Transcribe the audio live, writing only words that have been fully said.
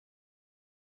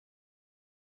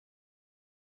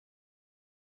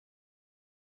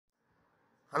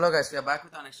Hello guys, we are back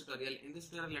with our next tutorial. In this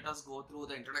tutorial, let us go through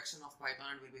the introduction of Python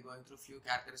and we'll be going through few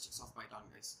characteristics of Python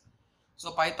guys.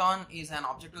 So Python is an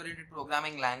object-oriented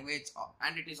programming language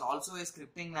and it is also a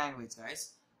scripting language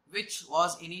guys, which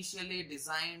was initially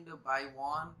designed by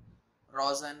Von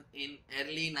Rosen in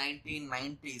early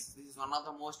 1990s. This is one of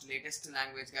the most latest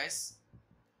language guys.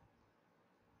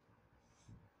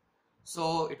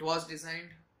 So it was designed.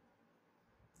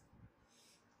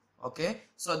 Okay,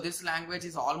 so this language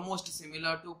is almost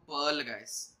similar to Perl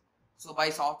guys. So by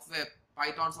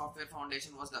Python Software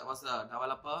Foundation was the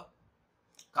developer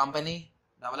company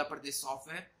developed this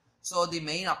software. So the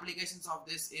main applications of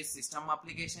this is system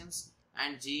applications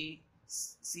and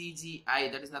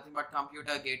CGI, that is nothing but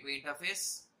computer gateway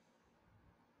interface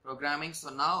programming. So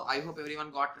now I hope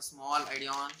everyone got a small idea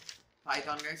on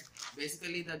Python guys.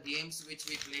 Basically the games which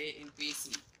we play in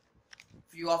PC,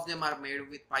 few of them are made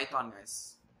with Python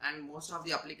guys. And most of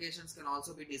the applications can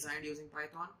also be designed using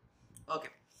Python. Okay,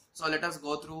 so let us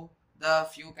go through the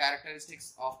few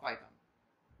characteristics of Python.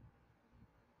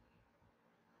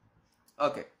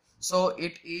 Okay, so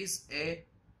it is a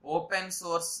open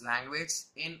source language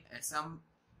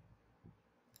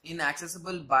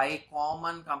inaccessible by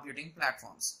common computing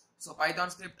platforms. So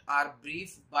Python scripts are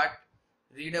brief but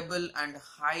readable and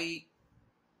high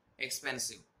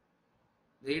expensive.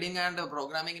 Reading and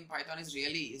programming in Python is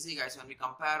really easy guys when we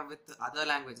compare with other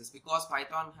languages, because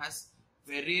Python has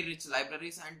very rich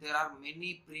libraries and there are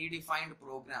many predefined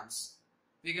programs.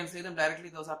 We can say them directly,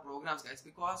 those are programs guys,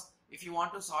 because if you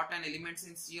want to sort an elements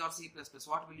in C or C++,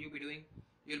 what will you be doing?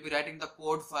 You will be writing the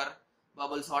code for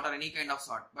bubble sort or any kind of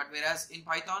sort. But whereas in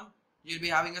Python, you will be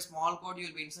having a small code, you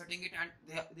will be inserting it and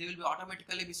they will be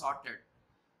automatically be sorted.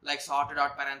 Like sorted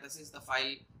out parenthesis, the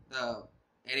file, the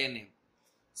array name.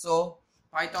 So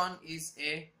Python is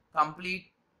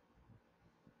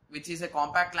which is a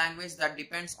compact language that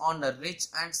depends on the rich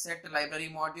and set library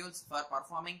modules for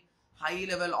performing high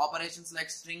level operations like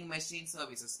string machine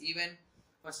services. Even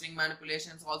for string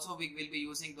manipulations also we will be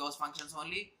using those functions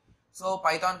only. So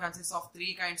Python consists of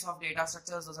three kinds of data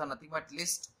structures. Those are nothing but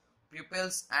list,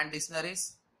 tuples and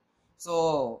dictionaries.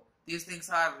 So these things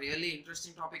are really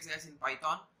interesting topics guys in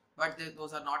Python, but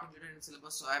those are not included in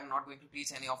syllabus, so I am not going to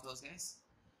teach any of those guys.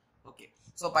 Okay,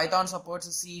 so Python supports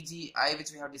CGI,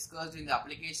 which we have discussed in the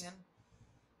application.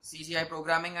 CGI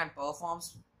programming and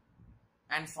performs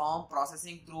and form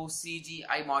processing through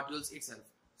CGI modules itself.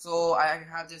 So I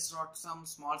have just wrote some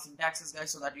small syntaxes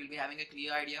guys so that you will be having a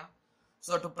clear idea.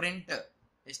 So to print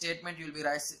a statement, you will be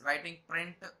writing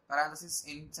print parenthesis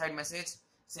inside message.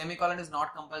 Semicolon is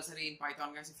not compulsory in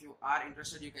Python guys. If you are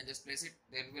interested, you can just place it.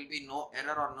 There will be no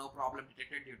error or no problem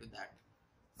detected due to that.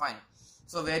 Fine.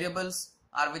 So variables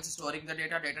are which storing the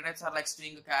data. Data types are like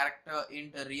string, character,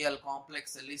 int, real,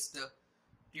 complex, list,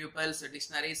 tuples,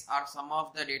 dictionaries are some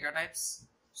of the data types.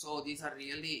 So these are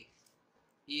really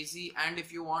easy, and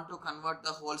if you want to convert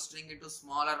the whole string into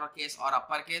smaller case or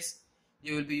uppercase,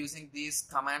 you will be using these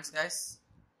commands guys.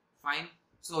 Fine.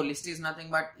 So list is nothing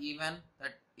but even,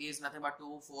 that is nothing but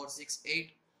 2, 4, 6,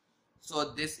 8.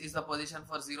 So this is the position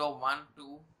for 0, 1,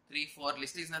 2, 3, 4.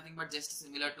 List is nothing but just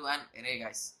similar to an array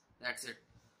guys. That's it.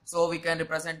 So we can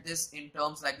represent this in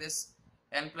terms like this: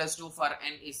 n plus 2 for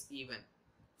n is even.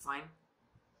 Fine.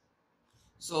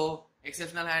 So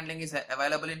exceptional handling is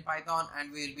available in Python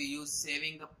and we will be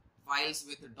saving the files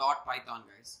with .python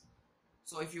guys.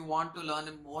 So if you want to learn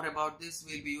more about this,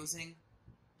 we will be using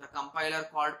the compiler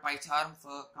called PyCharm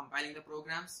for compiling the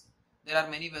programs. There are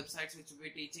many websites which will be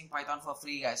teaching Python for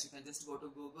free guys. You can just go to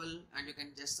Google and you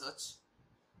can just search,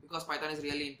 because Python is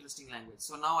really interesting language.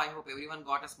 So now I hope everyone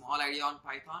got a small idea on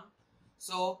Python.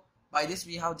 So by this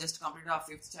we have just completed our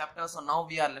 5th chapter. So now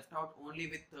we are left out only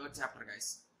with 3rd chapter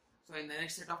guys. So in the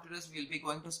next set of tutorials we will be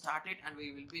going to start it and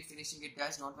we will be finishing it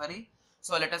guys, don't worry.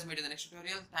 So let us meet in the next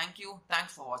tutorial. Thank you.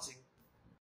 Thanks for watching.